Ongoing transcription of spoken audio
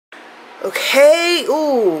Okay,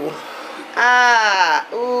 ooh. Ah,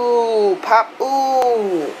 ooh, pop,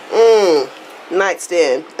 ooh.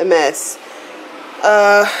 Nightstand, a mess.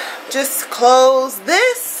 Just close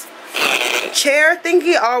this. Chair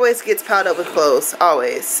thingy always gets piled up with clothes,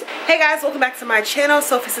 always. Hey guys, welcome back to my channel,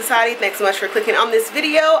 Sophie Society. Thanks so much for clicking on this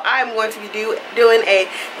video. I'm going to be doing a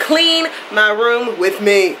clean my room with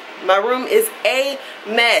me. My room is a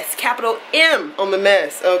mess, capital M on the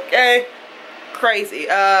mess, okay? Crazy.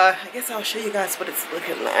 I guess I'll show you guys what it's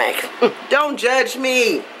looking like. Don't judge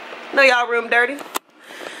me. Know y'all room dirty.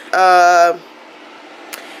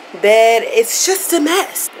 Bed, it's just a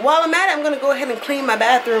mess. While I'm at it, I'm gonna go ahead and clean my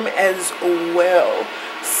bathroom as well.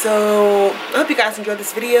 So I hope you guys enjoyed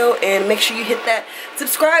this video, and make sure you hit that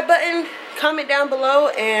subscribe button, comment down below,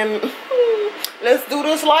 and let's do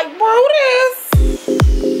this like Brutus.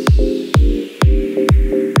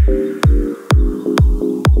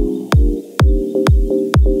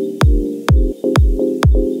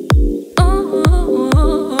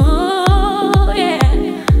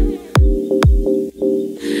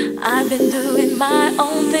 I've been doing my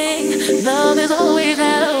own thing. Love has always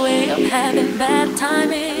had a way of having bad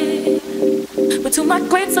timing. But to my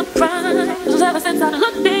great surprise, ever since I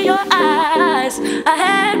looked in your eyes, I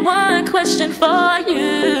had one question for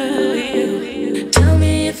you. Tell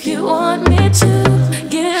me if you want me to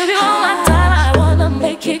give you all my time. I wanna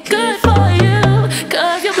make it good for you,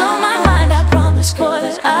 'cause you blow my mind. I promise, boy,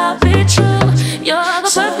 that I'll be true. You're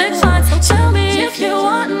the perfect find, so tell me if you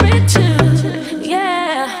want me to.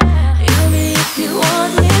 Yeah. If you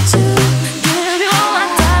want me to give you all my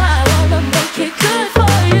time, I wanna make it good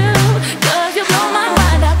for you, 'cause you blow my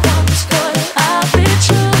mind. I promise, boy, that I'll be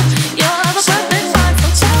true. You're the perfect find, so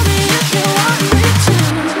tell me if you want me to.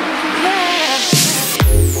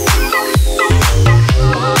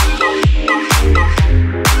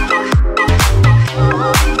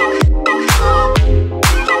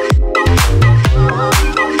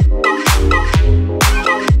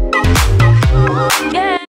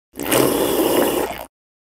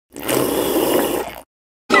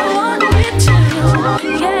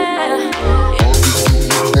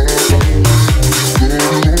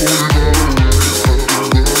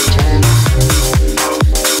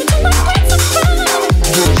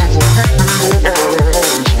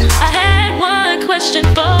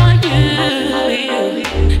 For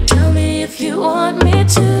you, tell me if you want me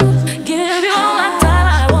to.